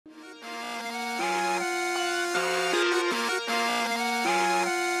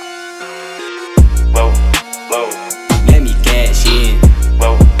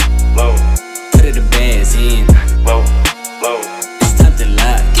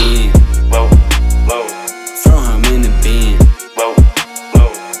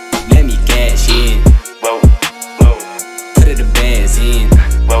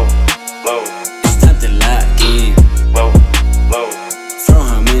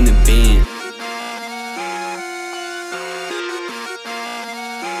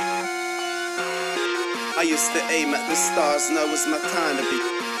used to aim at the stars, now it's my time to be.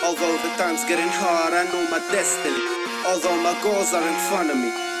 Although the time's getting hard, I know my destiny. Although my goals are in front of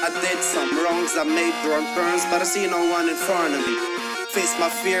me, I did some wrongs, I made wrong turns, but I see no one in front of me. Face my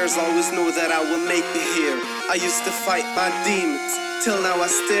fears, always know that I will make it here. I used to fight my demons, till now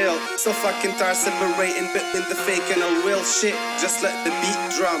I still so fucking tired separating between the fake and the real shit. Just let the beat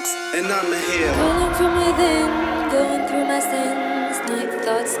drums and I'm here. Calling from within, going through my sins. Night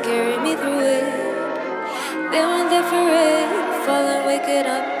thoughts carry me through it. They weren't there for it. Falling, waking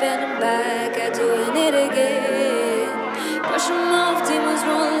up and I'm back at doing it again. Brush them off, demons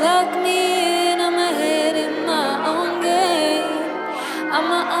won't lock me in. I'm ahead in my own game. I'm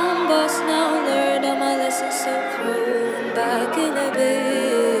my own boss now, learned all my lessons, so thrown back in the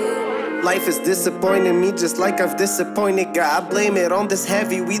bed. Life is disappointing me just like I've disappointed God. I blame it on this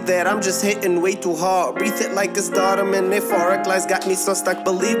heavy weed that I'm just hitting way too hard. Breathe it like a stardom and euphoric lies got me so stuck.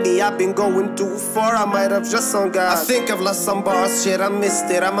 Believe me, I've been going too far, I might have just on God. I think I've lost some bars, shit, I missed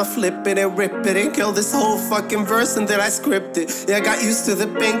it. I'ma flip it and rip it and kill this whole fucking verse and then I script it. Yeah, I got used to the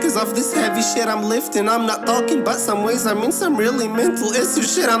pain cause of this heavy shit I'm lifting. I'm not talking about some ways, I mean some really mental issue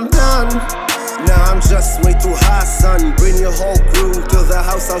shit. I'm done. Now I'm just way too high, son. Bring your whole crew to the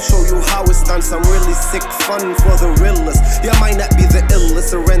house, I'll show you how it's done. Some really sick fun for the realest. Yeah, might not be the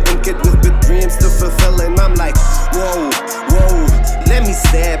illest, a random kid with big dreams to fulfill. And I'm like, whoa, whoa, let me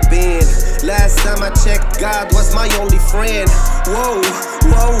step in. Last time I checked, God was my only friend. Whoa,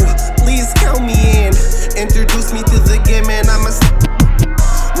 whoa, please count me in. Introduce me to the game and I'm a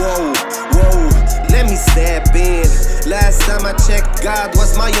whoa, whoa, let me step in. Last time I checked, God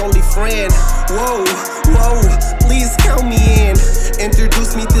was my only friend. Whoa, whoa, please count me in.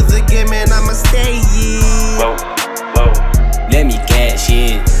 Introduce me to the game and I'ma stay in. Whoa, whoa, let me cash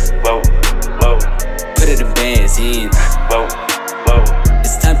in. Whoa, whoa, put it the bands in. Whoa, whoa,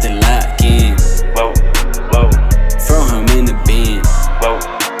 it's time to lock in. Whoa, whoa, throw him in the bin. Whoa,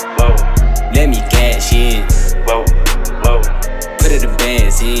 whoa, let me cash in. Whoa, whoa, put it the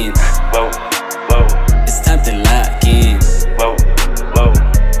bands in. Whoa, whoa, it's time to lock in. Whoa, whoa,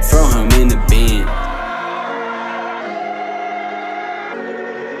 throw him in the bin.